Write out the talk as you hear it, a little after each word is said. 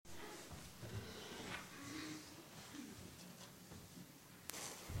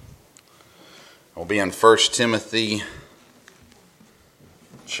We'll be in 1 Timothy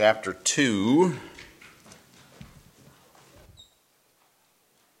chapter 2.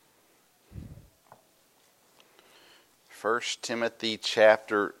 First Timothy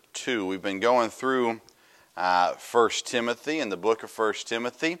chapter 2. We've been going through 1 Timothy and the book of 1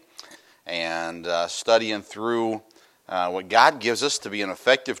 Timothy and studying through what God gives us to be an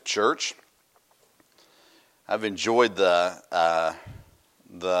effective church. I've enjoyed the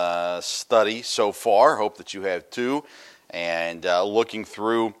study so far. Hope that you have too. And looking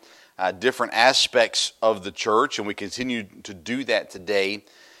through different aspects of the church, and we continue to do that today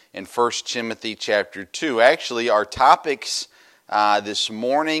in 1 Timothy chapter 2. Actually, our topics this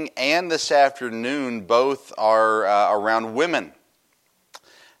morning and this afternoon both are around women.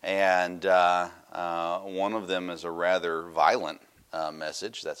 And one of them is a rather violent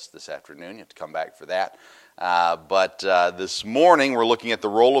message. That's this afternoon. You have to come back for that. But this morning we're looking at the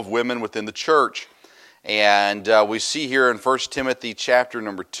role of women within the church. And we see here in 1 Timothy chapter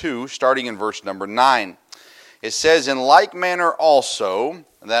number 2, starting in verse number 9. It says, "In like manner also,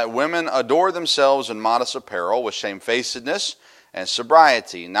 that women adore themselves in modest apparel, with shamefacedness and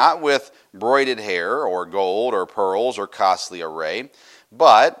sobriety, not with broided hair, or gold, or pearls, or costly array,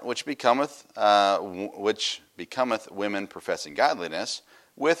 but which becometh women professing godliness,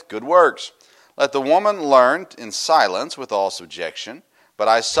 with good works. Let the woman learn in silence with all subjection. But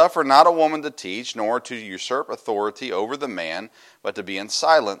I suffer not a woman to teach, nor to usurp authority over the man, but to be in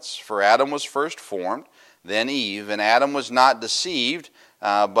silence. For Adam was first formed, then Eve, and Adam was not deceived,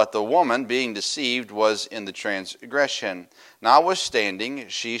 but the woman, being deceived, was in the transgression. Notwithstanding,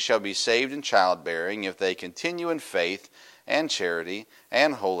 she shall be saved in childbearing, if they continue in faith and charity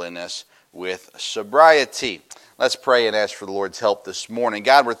and holiness with sobriety." Let's pray and ask for the Lord's help this morning.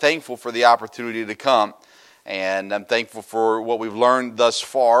 God, we're thankful for the opportunity to come, and I'm thankful for what we've learned thus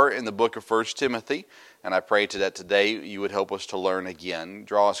far in the book of 1 Timothy, and I pray that today you would help us to learn again.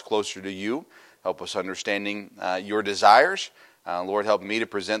 Draw us closer to you. Help us understanding your desires. Lord, help me to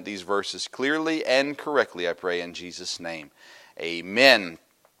present these verses clearly and correctly, I pray in Jesus' name. Amen.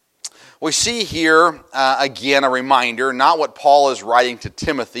 We see here, again, a reminder, not what Paul is writing to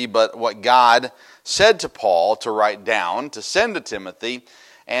Timothy, but what God said to Paul to write down, to send to Timothy,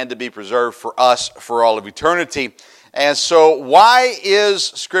 and to be preserved for us for all of eternity. And so, why is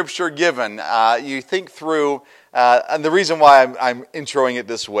Scripture given? You think through, and the reason why I'm introing it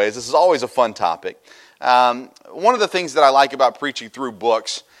this way is this is always a fun topic. One of the things that I like about preaching through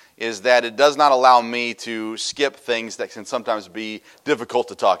books is that it does not allow me to skip things that can sometimes be difficult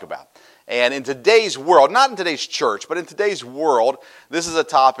to talk about. And in today's world, not in today's church, but in today's world, this is a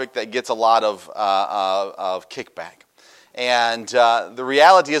topic that gets a lot of kickback. And the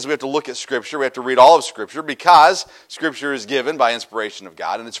reality is we have to look at Scripture. We have to read all of Scripture because Scripture is given by inspiration of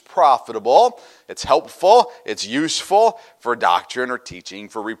God, and it's profitable, it's helpful, it's useful for doctrine or teaching,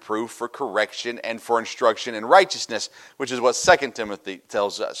 for reproof, for correction, and for instruction in righteousness, which is what 2 Timothy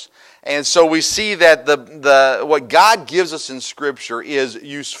tells us. And so we see that what God gives us in Scripture is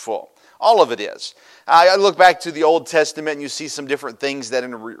useful. All of it is. I look back to the Old Testament and you see some different things that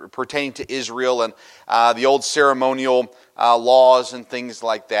pertain to Israel and the old ceremonial laws and things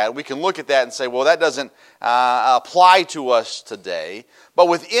like that. We can look at that and say, well, that doesn't apply to us today. But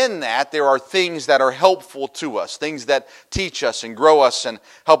within that, there are things that are helpful to us, things that teach us and grow us and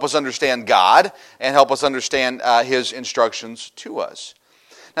help us understand God and help us understand His instructions to us.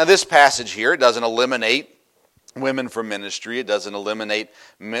 Now, this passage here doesn't eliminate women from ministry. It doesn't eliminate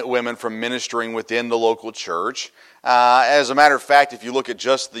women from ministering within the local church. As a matter of fact, if you look at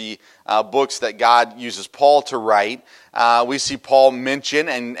just the books that God uses Paul to write, we see Paul mention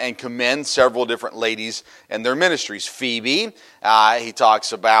and commend several different ladies and their ministries. Phoebe, he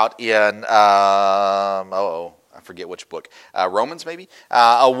talks about in, I forget which book, Romans maybe?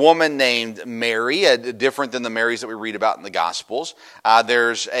 A woman named Mary, different than the Marys that we read about in the Gospels.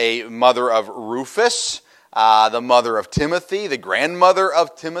 There's a mother of Rufus, the mother of Timothy, the grandmother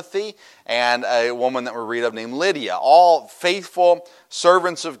of Timothy, and a woman that we read of named Lydia. All faithful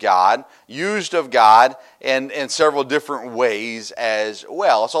servants of God, used of God in several different ways as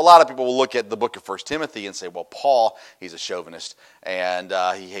well. So a lot of people will look at the book of 1 Timothy and say, well, Paul, he's a chauvinist, and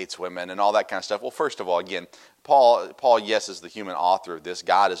he hates women and all that kind of stuff. Well, first of all, again, Paul, yes, is the human author of this.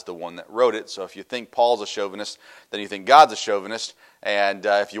 God is the one that wrote it. So if you think Paul's a chauvinist, then you think God's a chauvinist. And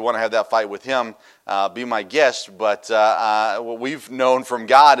if you want to have that fight with him, be my guest. But what we've known from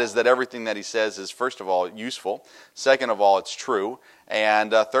God is that everything that He says is, first of all, useful. Second of all, it's true.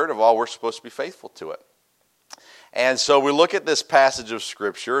 And third of all, we're supposed to be faithful to it. And so we look at this passage of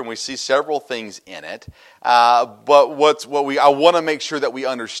Scripture and we see several things in it. But I want to make sure that we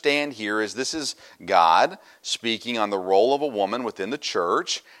understand here is this is God speaking on the role of a woman within the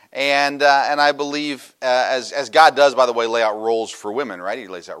church. And I believe, as God does, by the way, lay out roles for women, right? He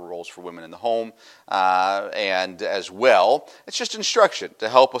lays out roles for women in the home and as well. It's just instruction to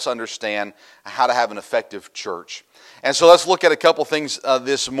help us understand how to have an effective church. And so let's look at a couple things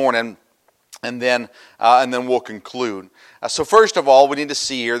this morning. And then we'll conclude. So first of all, we need to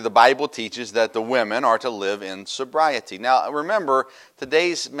see here the Bible teaches that the women are to live in sobriety. Now remember,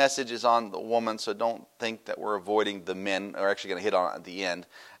 today's message is on the woman, so don't think that we're avoiding the men. We're actually going to hit on it at the end.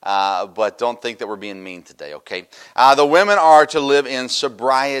 But don't think that we're being mean today, okay? The women are to live in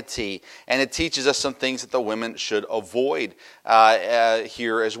sobriety, and it teaches us some things that the women should avoid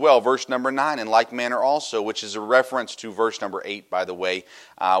here as well. Verse number 9, in like manner also, which is a reference to verse number 8, by the way,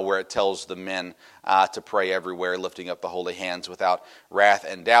 where it tells the men to pray everywhere, lifting up the holy hands without wrath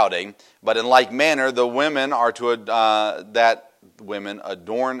and doubting. But in like manner, the women are to women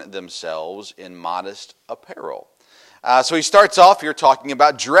adorn themselves in modest apparel. So he starts off here talking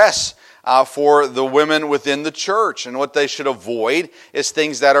about dress for the women within the church. And what they should avoid is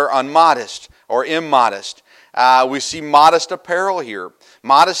things that are unmodest or immodest. We see modest apparel here.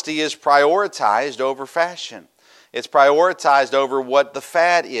 Modesty is prioritized over fashion. It's prioritized over what the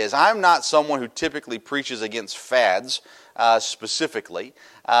fad is. I'm not someone who typically preaches against fads specifically.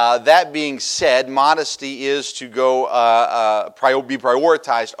 That being said, modesty is to be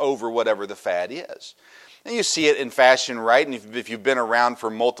prioritized over whatever the fad is. And you see it in fashion, right? And if you've been around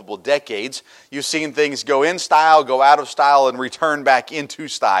for multiple decades, you've seen things go in style, go out of style, and return back into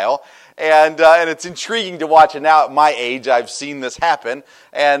style. And it's intriguing to watch. And now at my age, I've seen this happen.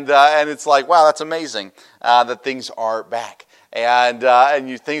 And it's like, wow, that's amazing that things are back. And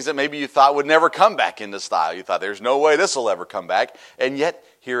things that maybe you thought would never come back into style. You thought there's no way this will ever come back. And yet,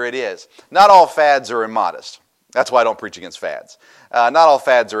 here it is. Not all fads are immodest. That's why I don't preach against fads. Not all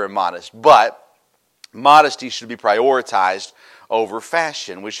fads are immodest. But modesty should be prioritized over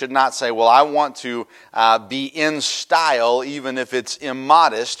fashion. We should not say, well, I want to be in style even if it's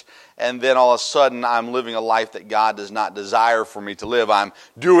immodest, and then all of a sudden I'm living a life that God does not desire for me to live. I'm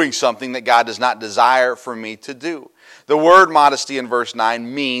doing something that God does not desire for me to do. The word modesty in verse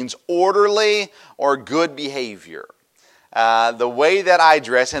 9 means orderly or good behavior. The way that I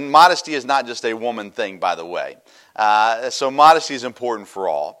dress, and modesty is not just a woman thing, by the way. So modesty is important for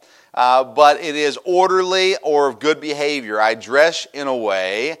all. But it is orderly or of good behavior. I dress in a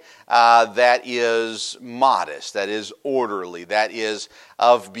way that is modest, that is orderly, that is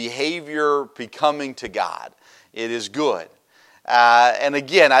of behavior becoming to God. It is good. And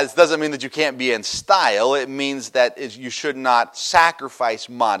again, it doesn't mean that you can't be in style. It means that you should not sacrifice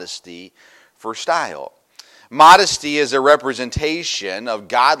modesty for style. Modesty is a representation of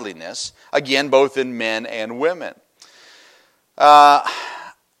godliness, again, both in men and women.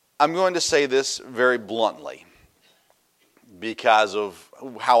 I'm going to say this very bluntly because of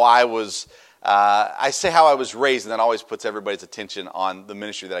how I was, I say how I was raised, and that always puts everybody's attention on the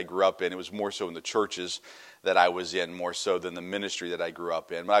ministry that I grew up in. It was more so in the churches that I was in, more so than the ministry that I grew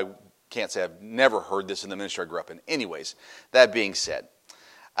up in. But I can't say I've never heard this in the ministry I grew up in. Anyways, that being said,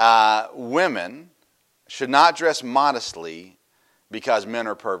 women should not dress modestly because men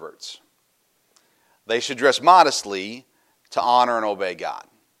are perverts. They should dress modestly to honor and obey God.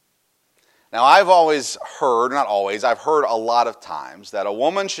 Now, I've always heard, not always, I've heard a lot of times that a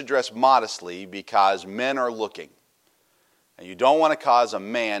woman should dress modestly because men are looking. And you don't want to cause a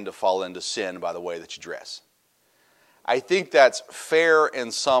man to fall into sin by the way that you dress. I think that's fair in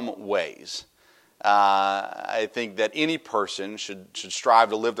some ways. I think that any person should strive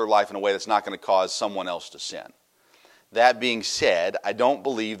to live their life in a way that's not going to cause someone else to sin. That being said, I don't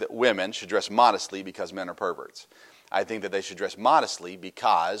believe that women should dress modestly because men are perverts. I think that they should dress modestly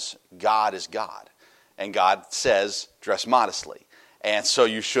because God is God. And God says, dress modestly. And so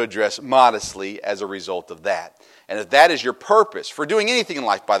you should dress modestly as a result of that. And if that is your purpose for doing anything in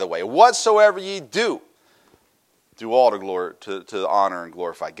life, by the way, whatsoever ye do all to honor and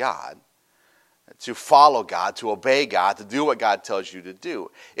glorify God, to follow God, to obey God, to do what God tells you to do.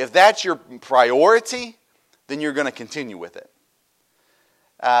 If that's your priority, then you're going to continue with it.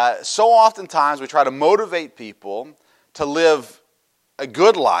 So oftentimes we try to motivate people to live a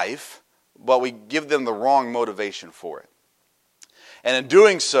good life, but we give them the wrong motivation for it. And in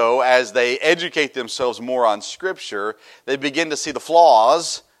doing so, as they educate themselves more on Scripture, they begin to see the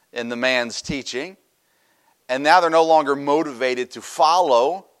flaws in the man's teaching, and now they're no longer motivated to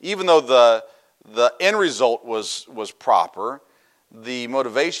follow, even though the end result was proper. the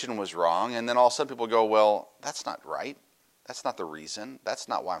motivation was wrong, and then all of a sudden people go, well, that's not right. That's not the reason. That's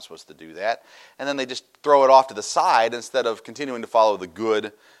not why I'm supposed to do that. And then they just throw it off to the side instead of continuing to follow the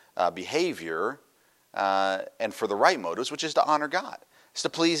good behavior and for the right motives, which is to honor God. It's to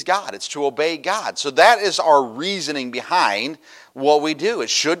please God. It's to obey God. So that is our reasoning behind what we do. It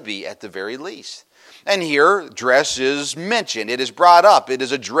should be at the very least. And here, dress is mentioned. It is brought up. It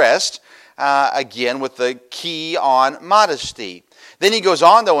is addressed, again, with the key on modesty. Then he goes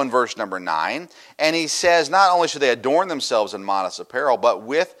on, though, in verse number 9, and he says not only should they adorn themselves in modest apparel, but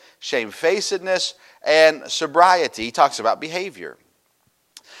with shamefacedness and sobriety. He talks about behavior.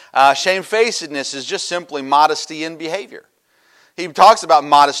 Shamefacedness is just simply modesty in behavior. He talks about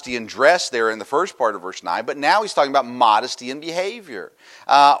modesty in dress there in the first part of verse 9, but now he's talking about modesty in behavior.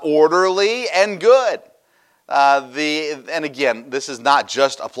 Orderly and good. And again, this is not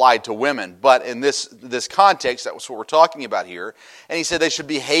just applied to women, but in this context, that's what we're talking about here. And he said they should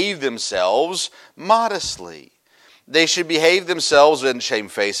behave themselves modestly. They should behave themselves in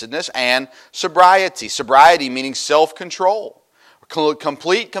shamefacedness and sobriety. Sobriety meaning self-control,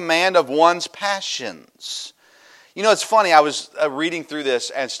 complete command of one's passions. You know, it's funny, I was reading through this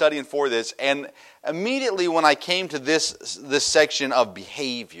and studying for this, and immediately when I came to this section of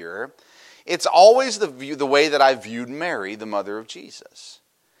behavior, it's always the way that I viewed Mary, the mother of Jesus.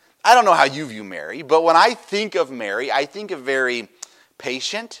 I don't know how you view Mary, but when I think of Mary, I think of very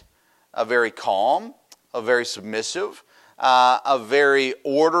patient, a very calm, a very submissive, a very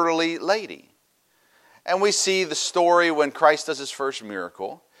orderly lady. And we see the story when Christ does his first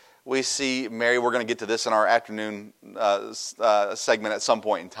miracle. We see Mary, we're going to get to this in our afternoon segment at some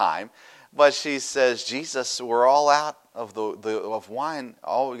point in time. But she says, Jesus, we're all out of wine.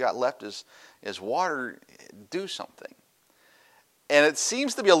 All we got left is water. Do something. And it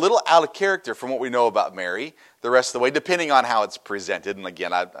seems to be a little out of character from what we know about Mary the rest of the way, depending on how it's presented. And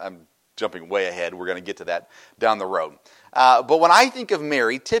again, I'm jumping way ahead. We're going to get to that down the road. But when I think of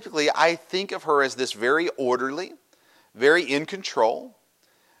Mary, typically I think of her as this very orderly, very in control,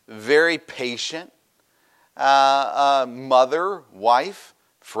 very patient mother, wife,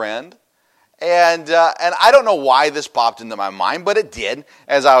 friend. And I don't know why this popped into my mind, but it did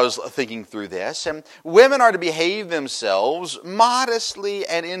as I was thinking through this. And women are to behave themselves modestly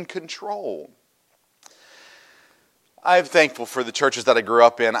and in control. I'm thankful for the churches that I grew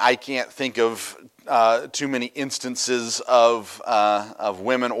up in. I can't think of too many instances of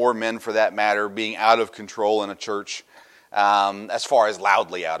women or men, for that matter, being out of control in a church. As far as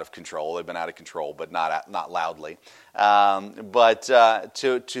loudly out of control. They've been out of control, but not loudly. But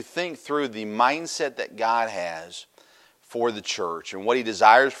to think through the mindset that God has for the church and what he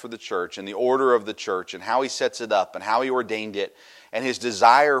desires for the church and the order of the church and how he sets it up and how he ordained it and his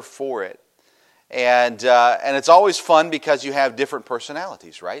desire for it. And it's always fun because you have different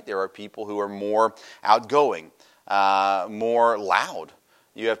personalities, right? There are people who are more outgoing, more loud.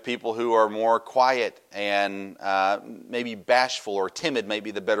 You have people who are more quiet and maybe bashful or timid may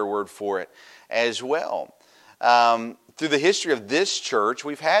be the better word for it as well. Through the history of this church,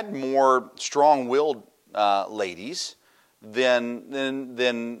 we've had more strong-willed ladies than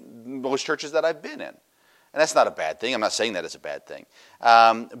most churches that I've been in. And that's not a bad thing. I'm not saying that it's a bad thing.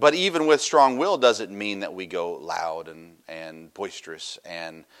 But even with strong will doesn't mean that we go loud and boisterous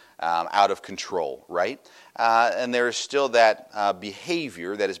and out of control, right? And there is still that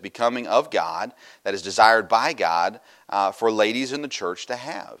behavior that is becoming of God, that is desired by God for ladies in the church to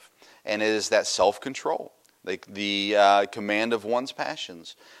have. And it is that self-control, the command of one's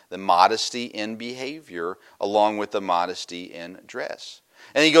passions, the modesty in behavior, along with the modesty in dress.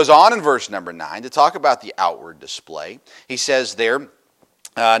 And he goes on in verse number 9 to talk about the outward display. He says there,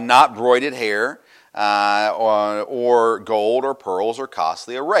 not broided hair, or gold or pearls or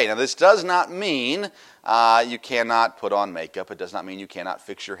costly array. Now this does not mean you cannot put on makeup. It does not mean you cannot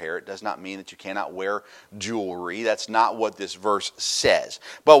fix your hair. It does not mean that you cannot wear jewelry. That's not what this verse says.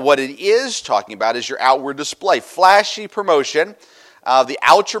 But what it is talking about is your outward display. Flashy promotion of the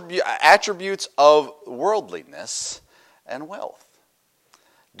attributes of worldliness and wealth.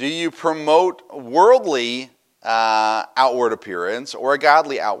 Do you promote worldly outward appearance or a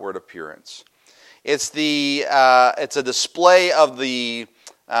godly outward appearance? It's a display of the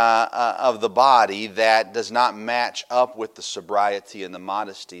body that does not match up with the sobriety and the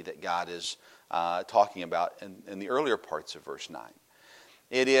modesty that God is talking about in the earlier parts of verse 9.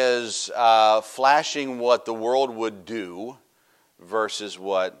 It is flashing what the world would do versus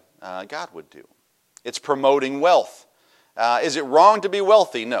what God would do. It's promoting wealth. Is it wrong to be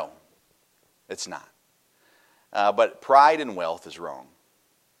wealthy? No, it's not. But pride in wealth is wrong.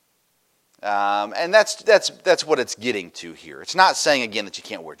 And that's what it's getting to here. It's not saying, again, that you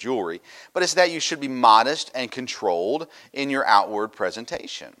can't wear jewelry, but it's that you should be modest and controlled in your outward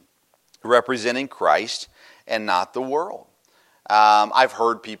presentation, representing Christ and not the world. I've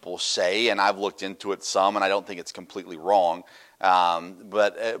heard people say, and I've looked into it some, and I don't think it's completely wrong,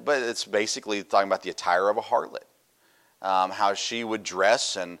 but it's basically talking about the attire of a harlot, how she would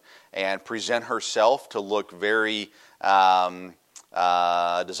dress and present herself to look very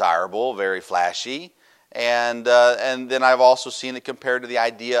desirable, very flashy, and then I've also seen it compared to the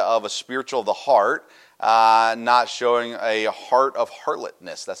idea of a spiritual of the heart, not showing a heart of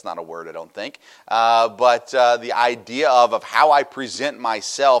harlotness. That's not a word, I don't think. But the idea of how I present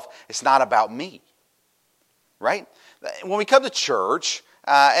myself, it's not about me. Right? When we come to church,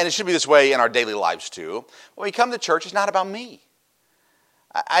 and it should be this way in our daily lives too, when we come to church, it's not about me.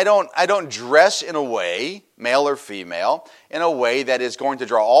 I don't dress in a way, male or female, in a way that is going to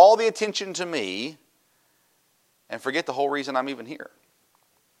draw all the attention to me and forget the whole reason I'm even here.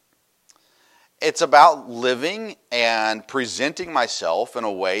 It's about living and presenting myself in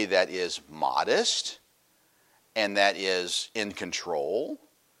a way that is modest and that is in control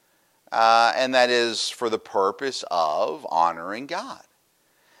and that is for the purpose of honoring God.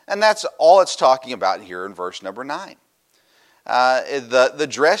 And that's all it's talking about here in verse number 9. The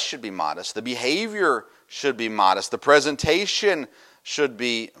dress should be modest. The behavior should be modest. The presentation should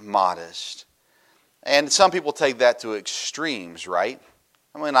be modest. And some people take that to extremes, right?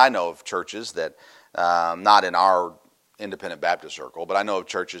 I mean, I know of churches that, not in our independent Baptist circle, but I know of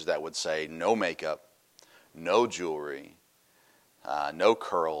churches that would say no makeup, no jewelry, no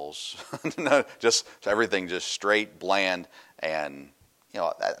curls, just everything just straight, bland, and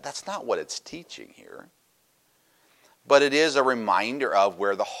that's not what it's teaching here. But it is a reminder of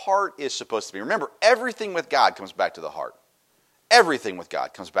where the heart is supposed to be. Remember, everything with God comes back to the heart. Everything with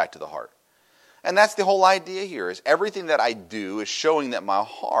God comes back to the heart. And that's the whole idea here, is everything that I do is showing that my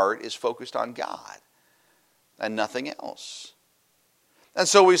heart is focused on God and nothing else. And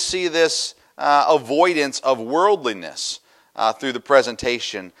so we see this avoidance of worldliness through the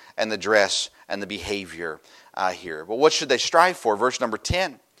presentation and the dress and the behavior here. But what should they strive for? Verse number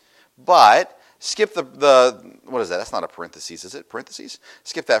 10. But, skip the what is that? That's not a parenthesis, is it? Parentheses?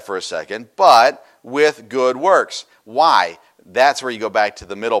 Skip that for a second. But with good works. Why? That's where you go back to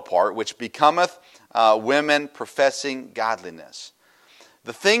the middle part, which becometh women professing godliness.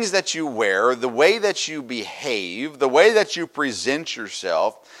 The things that you wear, the way that you behave, the way that you present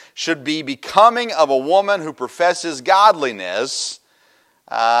yourself should be becoming of a woman who professes godliness.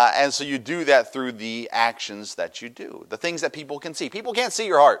 And so you do that through the actions that you do. The things that people can see. People can't see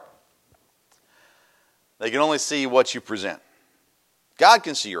your heart. They can only see what you present. God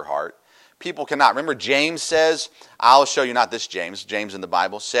can see your heart. People cannot. Remember, James says, I'll show you, not this James in the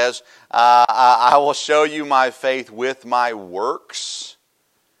Bible says, I will show you my faith with my works.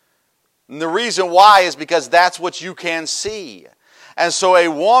 And the reason why is because that's what you can see. And so a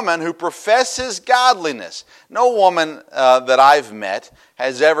woman who professes godliness, no woman that I've met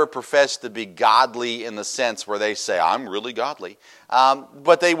has ever professed to be godly in the sense where they say, I'm really godly.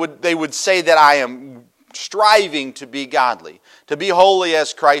 But they would say that I am striving to be godly, to be holy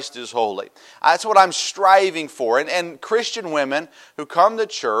as Christ is holy. That's what I'm striving for. And Christian women who come to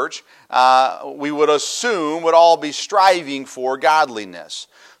church, we would assume would all be striving for godliness.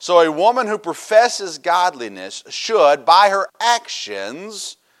 So a woman who professes godliness should, by her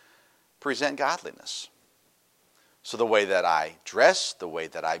actions, present godliness. So the way that I dress, the way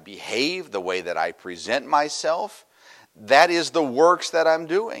that I behave, the way that I present myself, that is the works that I'm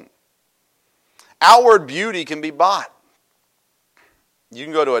doing. Outward beauty can be bought. You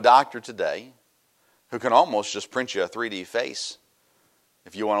can go to a doctor today who can almost just print you a 3D face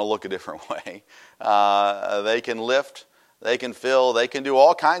if you want to look a different way. They can lift, they can fill, they can do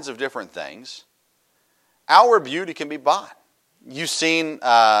all kinds of different things. Outward beauty can be bought. You've seen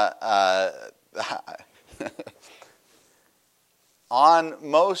on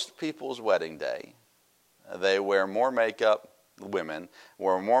most people's wedding day, they wear more makeup. Women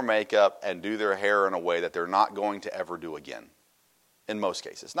wear more makeup and do their hair in a way that they're not going to ever do again. In most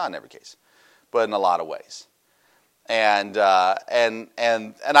cases, not in every case, but in a lot of ways. And I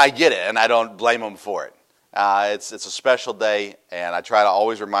get it, and I don't blame them for it. It's a special day, and I try to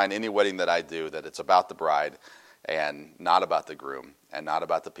always remind any wedding that I do that it's about the bride and not about the groom and not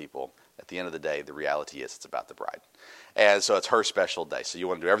about the people. At the end of the day, the reality is it's about the bride. And so it's her special day. So you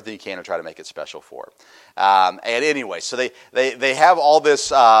want to do everything you can to try to make it special for her. And anyway, so they have all this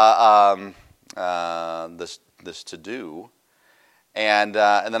this to do, and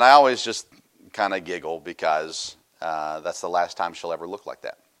then I always just kind of giggle because that's the last time she'll ever look like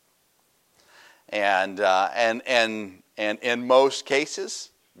that. and in most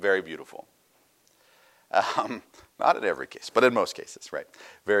cases, very beautiful. Not in every case, but in most cases, right?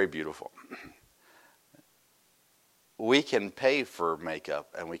 Very beautiful. We can pay for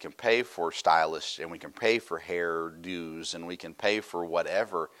makeup, and we can pay for stylists, and we can pay for hairdos, and we can pay for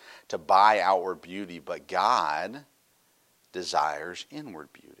whatever to buy outward beauty, but God desires inward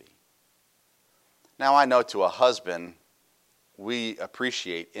beauty. Now, I know to a husband, we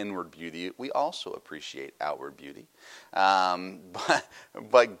appreciate inward beauty. We also appreciate outward beauty.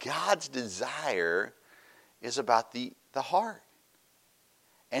 But God's desire is about the heart.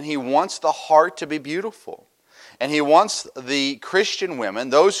 And He wants the heart to be beautiful. And He wants the Christian women,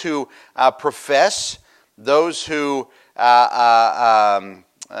 those who profess, those who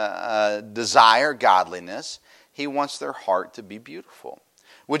desire godliness, He wants their heart to be beautiful.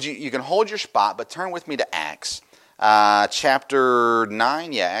 You can hold your spot, but turn with me to Acts chapter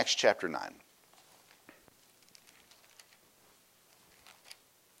 9. Yeah, Acts chapter 9.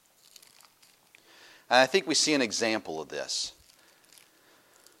 And I think we see an example of this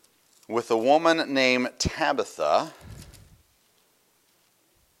with a woman named Tabitha.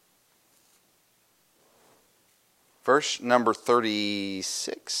 Verse number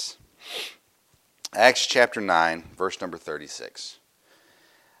 36. Acts chapter 9, verse number 36.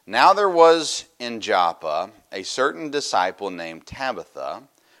 Now there was in Joppa a certain disciple named Tabitha,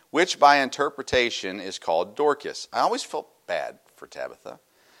 which by interpretation is called Dorcas. I always felt bad for Tabitha,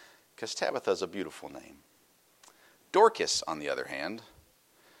 because Tabitha is a beautiful name. Dorcas, on the other hand,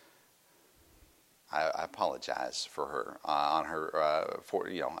 I apologize for her, I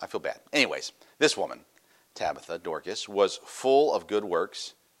feel bad. Anyways, this woman, Tabitha, Dorcas, was full of good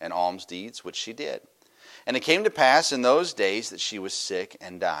works and alms deeds, which she did. And it came to pass in those days that she was sick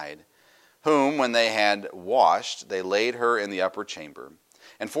and died, whom, when they had washed, they laid her in the upper chamber.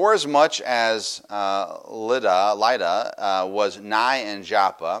 And forasmuch as Lydda was nigh in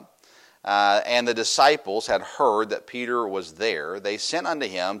Joppa, and the disciples had heard that Peter was there, they sent unto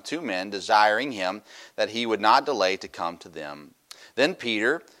him 2 men, desiring him that he would not delay to come to them. Then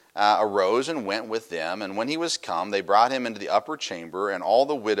Peter arose and went with them, and when he was come, they brought him into the upper chamber, and all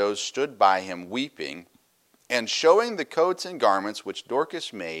the widows stood by him weeping, and showing the coats and garments which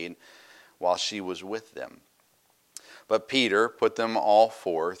Dorcas made while she was with them. But Peter put them all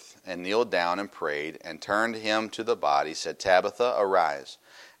forth, and kneeled down and prayed, and turned him to the body, said, Tabitha, arise.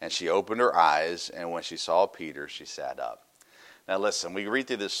 And she opened her eyes, and when she saw Peter, she sat up. Now listen, we read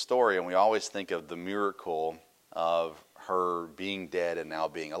through this story, and we always think of the miracle of her being dead and now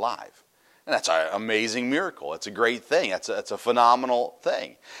being alive. And that's an amazing miracle. It's a great thing. It's a phenomenal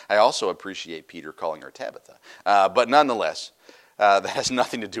thing. I also appreciate Peter calling her Tabitha. But nonetheless, that has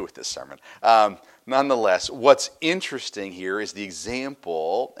nothing to do with this sermon. Nonetheless, what's interesting here is the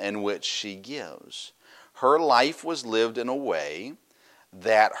example in which she gives. Her life was lived in a way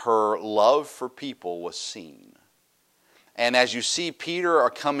that her love for people was seen. And as you see Peter are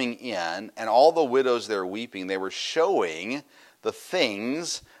coming in, and all the widows there weeping, they were showing the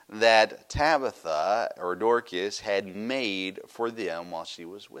things that Tabitha, or Dorcas, had made for them while she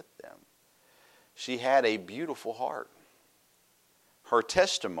was with them. She had a beautiful heart. Her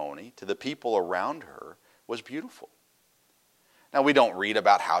testimony to the people around her was beautiful. Now, we don't read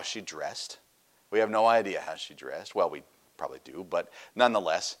about how she dressed. We have no idea how she dressed. Well, we probably do, but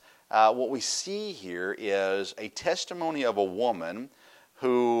nonetheless, what we see here is a testimony of a woman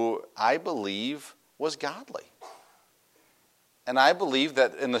who I believe was godly. And I believe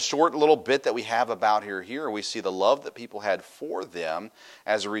that in the short little bit that we have about her here, we see the love that people had for them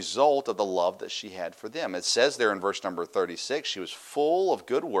as a result of the love that she had for them. It says there in verse number 36, she was full of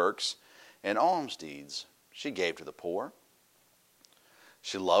good works and alms deeds. She gave to the poor.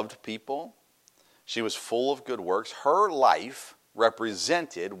 She loved people. She was full of good works. Her life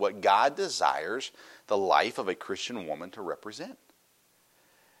represented what God desires the life of a Christian woman to represent.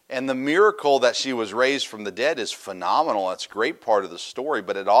 And the miracle that she was raised from the dead is phenomenal. It's a great part of the story,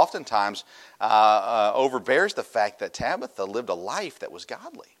 but it oftentimes overbears the fact that Tabitha lived a life that was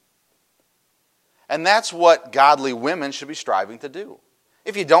godly. And that's what godly women should be striving to do.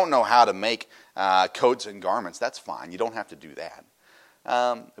 If you don't know how to make coats and garments, that's fine. You don't have to do that.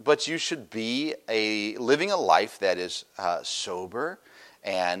 But you should be living a life that is sober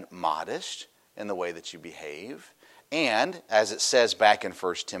and modest in the way that you behave. And, as it says back in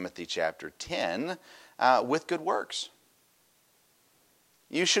 1 Timothy chapter 10, with good works.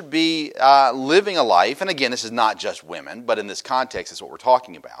 You should be living a life, and again, this is not just women, but in this context, it's what we're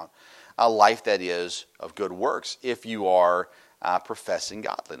talking about, a life that is of good works if you are professing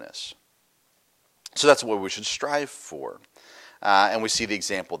godliness. So that's what we should strive for. And we see the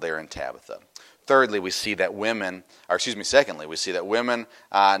example there in Tabitha. Secondly, we see that women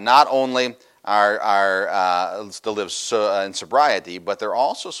not only are to live in sobriety, but they're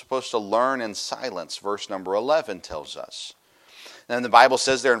also supposed to learn in silence. Verse number 11 tells us. And the Bible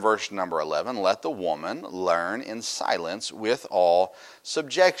says there in verse number 11, let the woman learn in silence with all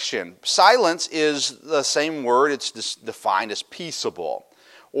subjection. Silence is the same word. It's defined as peaceable,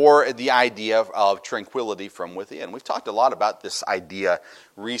 or the idea of tranquility from within. We've talked a lot about this idea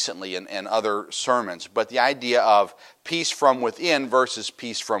recently in other sermons, but the idea of peace from within versus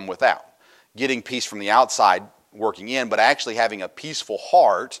peace from without. Getting peace from the outside, working in, but actually having a peaceful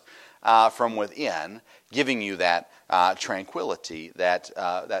heart from within, giving you that tranquility,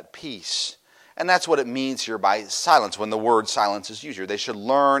 that peace. And that's what it means here by silence, when the word silence is used here. They should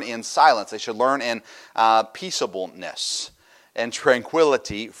learn in silence. They should learn in peaceableness and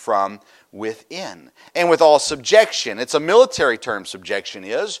tranquility from within. And with all subjection. It's a military term, subjection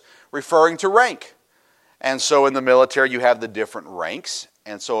is, referring to rank. And so in the military you have the different ranks.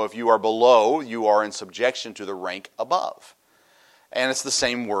 And so if you are below, you are in subjection to the rank above. And it's the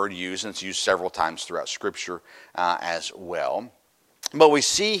same word used, and it's used several times throughout Scripture as well. But we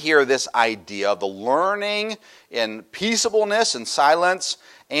see here this idea of the learning in peaceableness and silence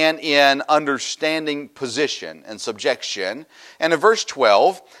and in understanding position and subjection. And in verse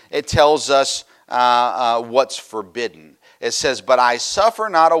 12, it tells us what's forbidden. It says, but I suffer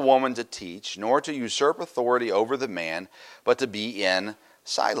not a woman to teach, nor to usurp authority over the man, but to be in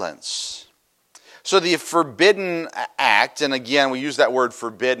silence. So the forbidden act, and again, we use that word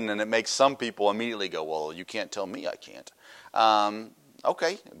forbidden, and it makes some people immediately go, well, you can't tell me I can't.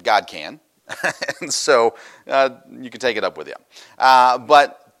 Okay, God can. And so you can take it up with him.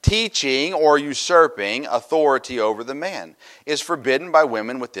 But teaching or usurping authority over the man is forbidden by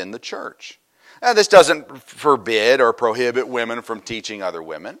women within the church. Now, this doesn't forbid or prohibit women from teaching other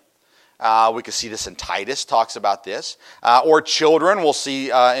women. We can see this in Titus, talks about this. Or children, we'll see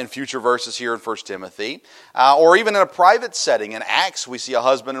in future verses here in 1 Timothy. Or even in a private setting. In Acts, we see a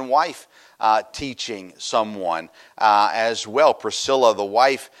husband and wife teaching someone as well. Priscilla, the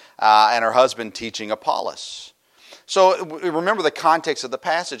wife, and her husband teaching Apollos. So remember the context of the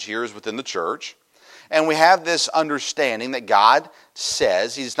passage here is within the church. And we have this understanding that God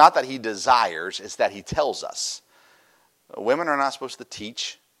says, it's not that he desires, it's that he tells us. Women are not supposed to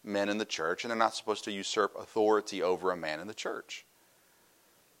teach men in the church, and they're not supposed to usurp authority over a man in the church.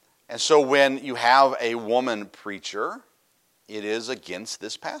 And so when you have a woman preacher, it is against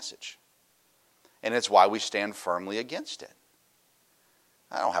this passage. And it's why we stand firmly against it.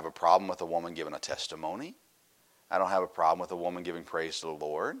 I don't have a problem with a woman giving a testimony. I don't have a problem with a woman giving praise to the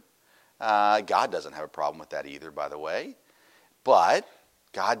Lord. God doesn't have a problem with that either, by the way. But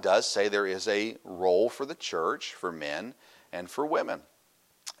God does say there is a role for the church, for men and for women.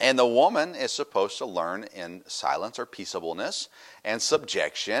 And the woman is supposed to learn in silence or peaceableness and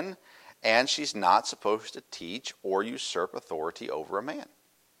subjection, and she's not supposed to teach or usurp authority over a man.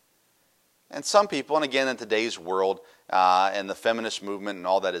 And some people, and again in today's world and the feminist movement and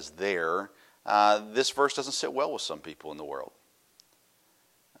all that is there, this verse doesn't sit well with some people in the world.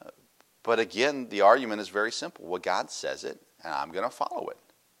 But again, the argument is very simple. Well, God says it, and I'm going to follow it.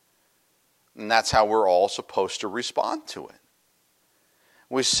 And that's how we're all supposed to respond to it.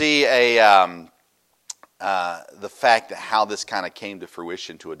 We see the fact that how this kind of came to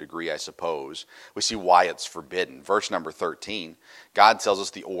fruition to a degree, I suppose. We see why it's forbidden. Verse number 13, God tells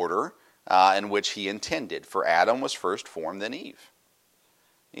us the order in which he intended. For Adam was first formed, then Eve.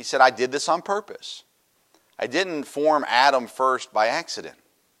 He said, I did this on purpose. I didn't form Adam first by accident.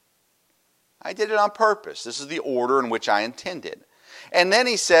 I did it on purpose. This is the order in which I intended. And then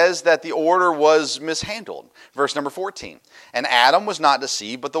he says that the order was mishandled. Verse number 14. And Adam was not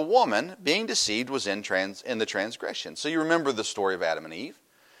deceived, but the woman, being deceived, was in the transgression. So you remember the story of Adam and Eve.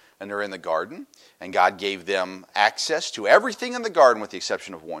 And they're in the garden. And God gave them access to everything in the garden with the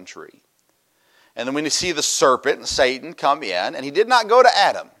exception of one tree. And then when you see the serpent and Satan come in, and he did not go to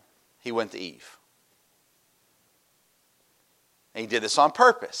Adam. He went to Eve. And he did this on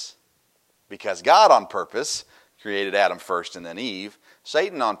purpose. Because God on purpose created Adam first and then Eve.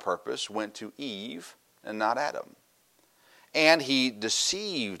 Satan on purpose went to Eve and not Adam. And he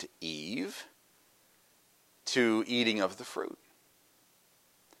deceived Eve to eating of the fruit.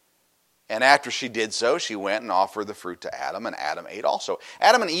 And after she did so, she went and offered the fruit to Adam, and Adam ate also.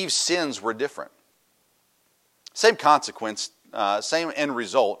 Adam and Eve's sins were different. Same consequence, same end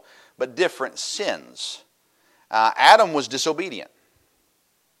result, but different sins. Adam was disobedient.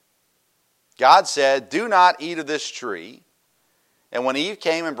 God said, do not eat of this tree. And when Eve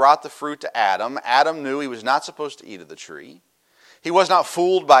came and brought the fruit to Adam, Adam knew he was not supposed to eat of the tree. He was not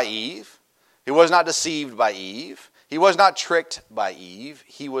fooled by Eve. He was not deceived by Eve. He was not tricked by Eve.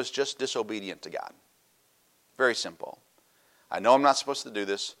 He was just disobedient to God. Very simple. I know I'm not supposed to do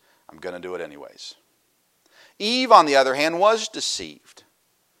this. I'm going to do it anyways. Eve, on the other hand, was deceived.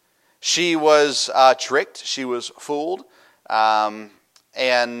 She was tricked. She was fooled. And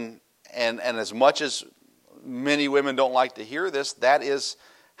as much as many women don't like to hear this, that is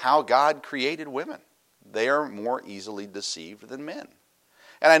how God created women. They are more easily deceived than men.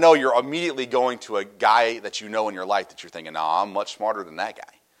 And I know you're immediately going to a guy that you know in your life that you're thinking, no, I'm much smarter than that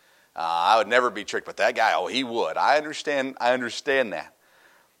guy. I would never be tricked, but that guy, oh, he would. I understand that.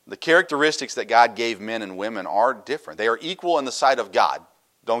 The characteristics that God gave men and women are different. They are equal in the sight of God.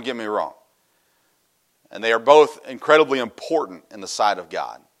 Don't get me wrong. And they are both incredibly important in the sight of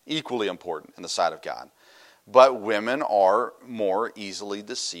God. Equally important in the sight of God. But women are more easily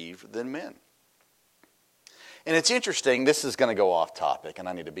deceived than men. And it's interesting, this is going to go off topic, and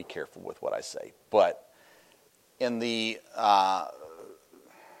I need to be careful with what I say. But in the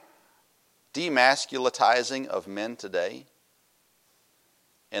demasculizing of men today,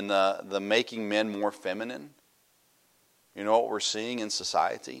 in the making men more feminine, you know what we're seeing in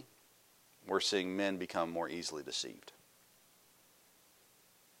society? We're seeing men become more easily deceived.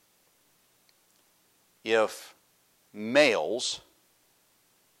 If males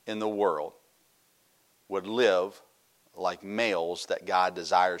in the world would live like males that God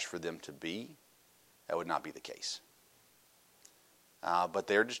desires for them to be, that would not be the case. But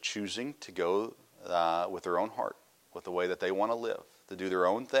they're just choosing to go with their own heart, with the way that they want to live, to do their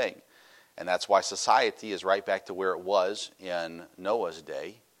own thing. And that's why society is right back to where it was in Noah's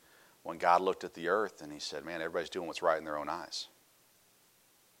day, when God looked at the earth and he said, man, everybody's doing what's right in their own eyes.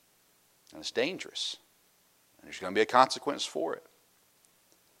 And it's dangerous. And there's going to be a consequence for it.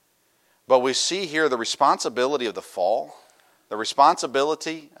 But we see here the responsibility of the fall, the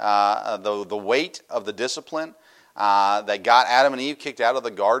responsibility, the weight of the discipline that got Adam and Eve kicked out of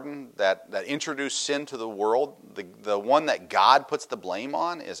the garden, that introduced sin to the world. The one that God puts the blame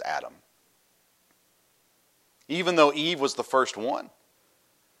on is Adam. Even though Eve was the first one,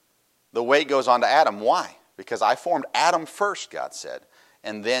 the weight goes on to Adam. Why? Because I formed Adam first, God said,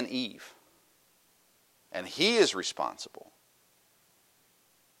 and then Eve. And he is responsible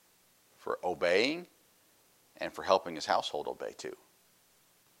for obeying and for helping his household obey too.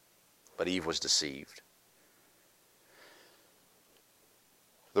 But Eve was deceived.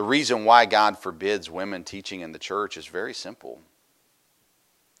 The reason why God forbids women teaching in the church is very simple.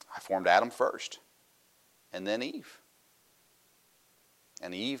 I formed Adam first, and then Eve.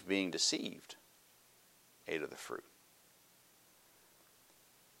 And Eve, being deceived, ate of the fruit.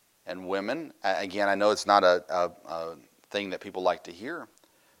 And women, again, I know it's not a thing that people like to hear.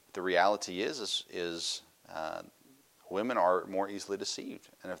 The reality is women are more easily deceived.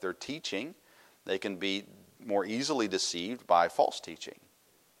 And if they're teaching, they can be more easily deceived by false teaching.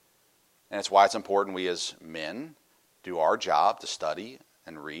 And it's why it's important we as men do our job to study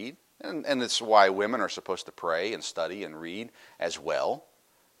and read. And it's why women are supposed to pray and study and read as well,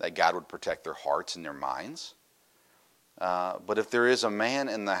 that God would protect their hearts and their minds. But if there is a man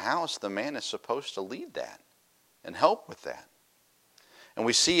in the house, the man is supposed to lead that and help with that. And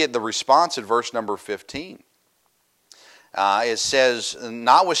we see the response in verse number 15. It says,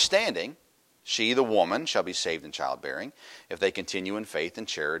 notwithstanding, she, the woman, shall be saved in childbearing if they continue in faith and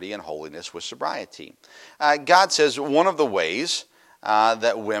charity and holiness with sobriety. God says one of the ways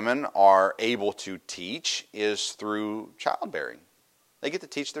that women are able to teach is through childbearing. They get to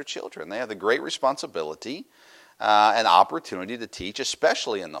teach their children. They have the great responsibility and opportunity to teach,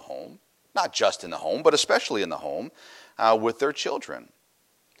 especially in the home. Not just in the home, but especially in the home with their children.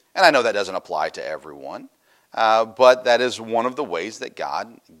 And I know that doesn't apply to everyone, but that is one of the ways that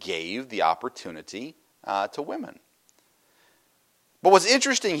God gave the opportunity to women. But what's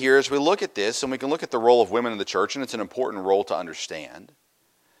interesting here is we look at this, and we can look at the role of women in the church, and it's an important role to understand.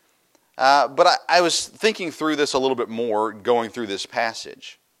 But I was thinking through this a little bit more, going through this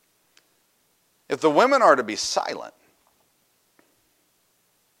passage. If the women are to be silent,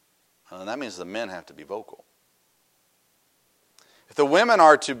 that means the men have to be vocal. If the women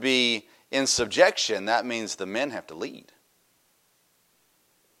are to be in subjection, that means the men have to lead.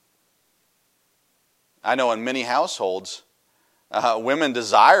 I know in many households, women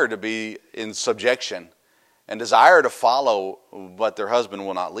desire to be in subjection and desire to follow, but their husband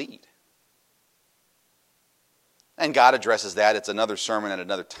will not lead. And God addresses that. It's another sermon at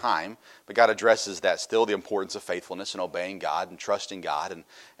another time, but God addresses that still, the importance of faithfulness and obeying God and trusting God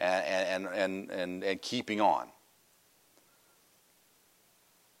and keeping on.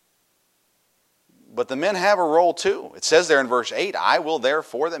 But the men have a role too. It says there in verse 8, I will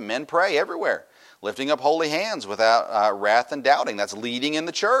therefore that men pray everywhere, lifting up holy hands without wrath and doubting. That's leading in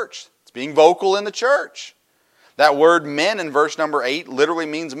the church. It's being vocal in the church. That word men in verse number 8 literally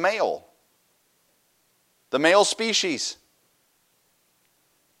means male. The male species.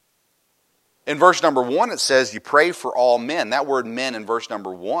 In verse number 1 it says you pray for all men. That word men in verse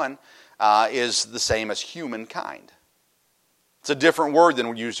number 1 is the same as humankind. It's a different word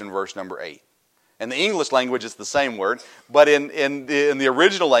than used in verse number 8. In the English language, it's the same word, but in the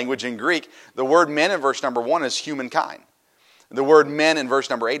original language, in Greek, the word men in verse number 1 is humankind. The word men in verse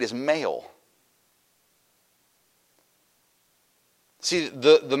number 8 is male. See,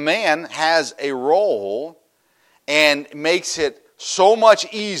 the man has a role and makes it so much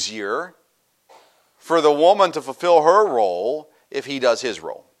easier for the woman to fulfill her role if he does his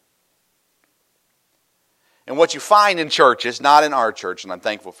role. And what you find in churches, not in our church, and I'm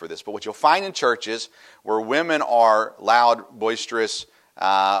thankful for this, but what you'll find in churches where women are loud, boisterous,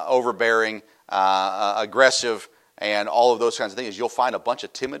 overbearing, aggressive, and all of those kinds of things, you'll find a bunch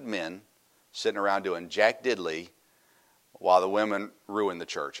of timid men sitting around doing jack diddly while the women ruin the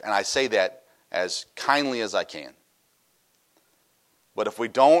church. And I say that as kindly as I can. But if we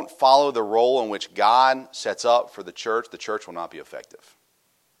don't follow the role in which God sets up for the church will not be effective.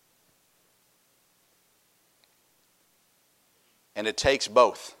 And it takes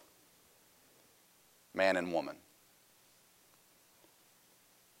both, man and woman.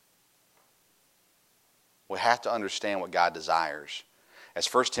 We have to understand what God desires. As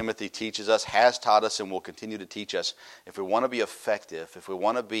 1 Timothy teaches us, has taught us, and will continue to teach us, if we want to be effective, if we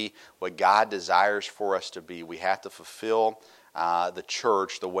want to be what God desires for us to be, we have to fulfill the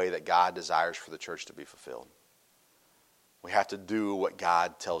church the way that God desires for the church to be fulfilled. We have to do what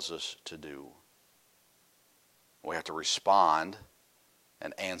God tells us to do. We have to respond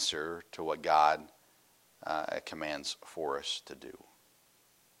and answer to what God commands for us to do.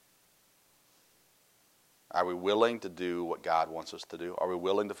 Are we willing to do what God wants us to do? Are we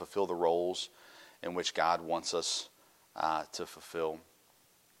willing to fulfill the roles in which God wants us to fulfill?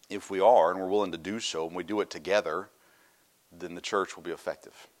 If we are, and we're willing to do so, and we do it together, then the church will be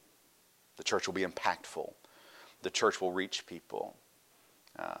effective. The church will be impactful. The church will reach people.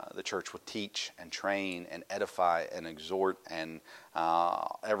 The church will teach and train and edify and exhort, and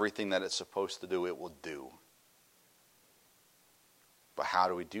everything that it's supposed to do, it will do. But how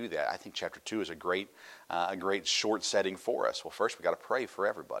do we do that? I think chapter 2 is a great short setting for us. Well, first we've got to pray for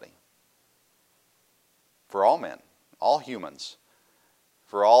everybody. For all men, all humans,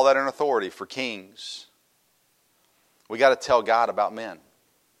 for all that are in authority, for kings. We got to tell God about men.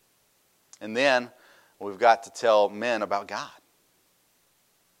 And then we've got to tell men about God,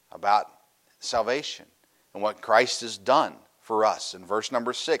 about salvation and what Christ has done for us. In verse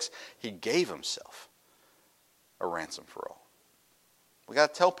number 6, He gave Himself a ransom for all. We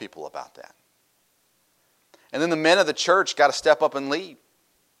got to tell people about that. And then the men of the church got to step up and lead.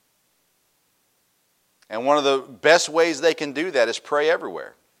 And one of the best ways they can do that is pray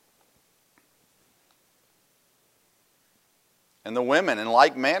everywhere. And the women, in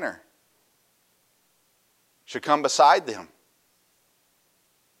like manner, should come beside them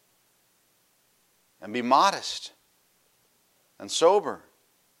and be modest and sober.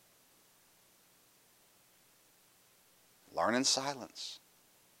 Learn in silence.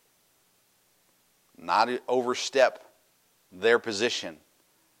 Not overstep their position.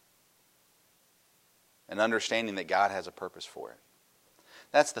 And understanding that God has a purpose for it.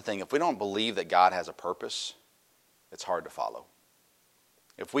 That's the thing. If we don't believe that God has a purpose, it's hard to follow.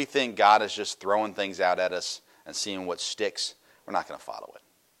 If we think God is just throwing things out at us and seeing what sticks, we're not going to follow it.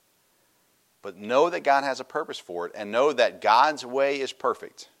 But know that God has a purpose for it, and know that God's way is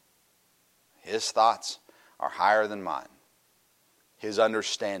perfect. His thoughts are higher than mine. His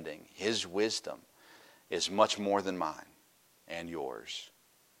understanding, His wisdom is much more than mine and yours.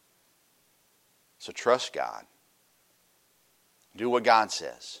 So trust God. Do what God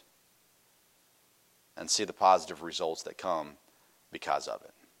says. And see the positive results that come because of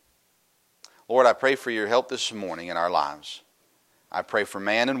it. Lord, I pray for your help this morning in our lives. I pray for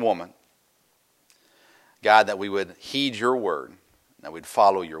man and woman. God, that we would heed your word, that we'd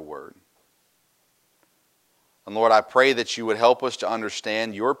follow your word. And Lord, I pray that you would help us to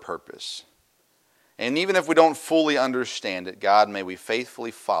understand your purpose. And even if we don't fully understand it, God, may we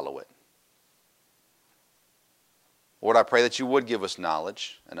faithfully follow it. Lord, I pray that you would give us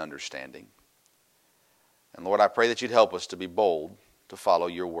knowledge and understanding. And Lord, I pray that you'd help us to be bold to follow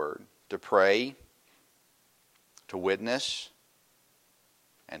your word, to pray, to witness,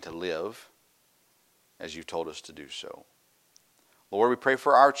 and to live as you told us to do so. Lord, we pray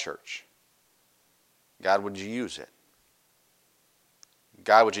for our church. God, would you use it?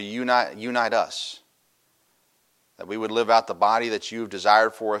 God, would you unite us? That we would live out the body that you've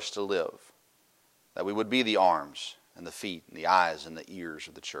desired for us to live. That we would be the arms and the feet and the eyes and the ears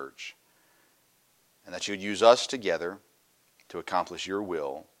of the church. And that you would use us together to accomplish your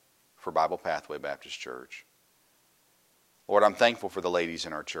will for Bible Pathway Baptist Church. Lord, I'm thankful for the ladies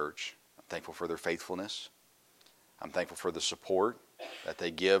in our church. I'm thankful for their faithfulness. I'm thankful for the support that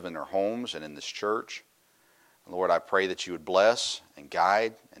they give in their homes and in this church. Lord, I pray that you would bless and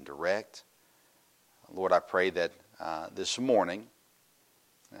guide and direct. Lord, I pray that this morning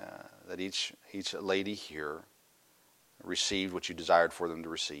that each lady here received what you desired for them to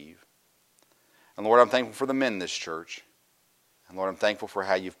receive. And Lord, I'm thankful for the men in this church. And Lord, I'm thankful for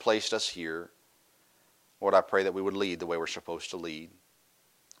how you've placed us here. Lord, I pray that we would lead the way we're supposed to lead.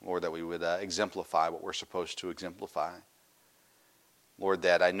 Lord, that we would exemplify what we're supposed to exemplify. Lord,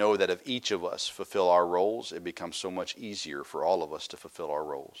 that I know that if each of us fulfill our roles, it becomes so much easier for all of us to fulfill our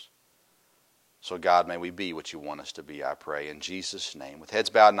roles. So God, may we be what you want us to be, I pray, in Jesus' name. With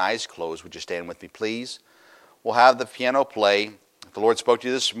heads bowed and eyes closed, would you stand with me, please? We'll have the piano play. If the Lord spoke to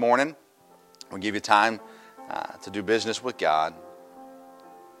you this morning, we'll give you time to do business with God.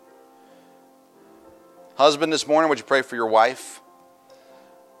 Husband, this morning, would you pray for your wife?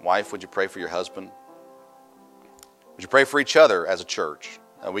 Wife, would you pray for your husband? Would you pray for each other as a church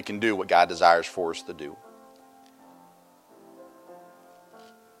that we can do what God desires for us to do?